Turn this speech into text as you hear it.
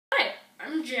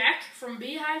Jack from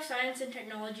Beehive Science and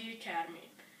Technology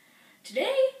Academy.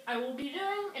 Today I will be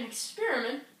doing an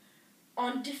experiment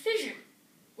on diffusion,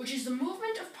 which is the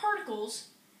movement of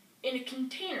particles in a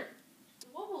container.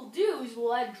 What we'll do is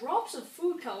we'll add drops of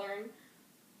food coloring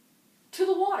to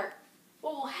the water.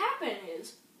 What will happen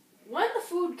is, when the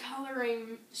food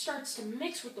coloring starts to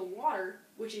mix with the water,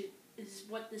 which is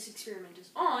what this experiment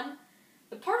is on,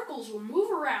 the particles will move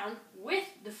around with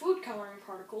the food coloring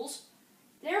particles,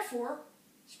 therefore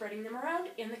spreading them around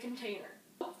in the container.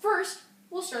 First,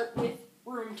 we'll start with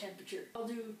room temperature. I'll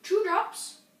do 2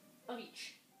 drops of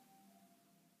each.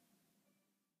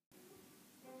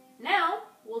 Now,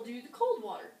 we'll do the cold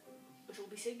water, which will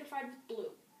be signified with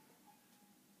blue.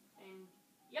 And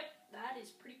yep, that is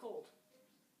pretty cold.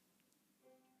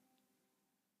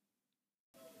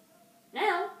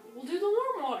 Now, we'll do the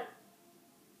warm water.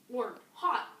 Or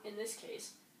hot, in this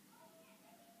case,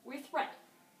 with red.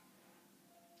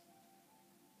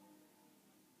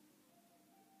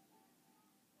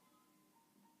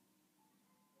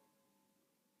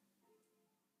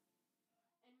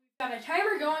 And we've got a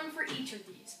timer going for each of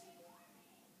these.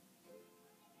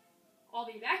 I'll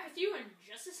be back with you in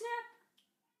just a snap.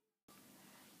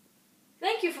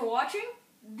 Thank you for watching.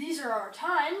 These are our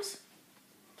times.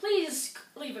 Please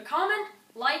leave a comment,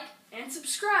 like, and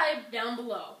subscribe down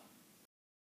below.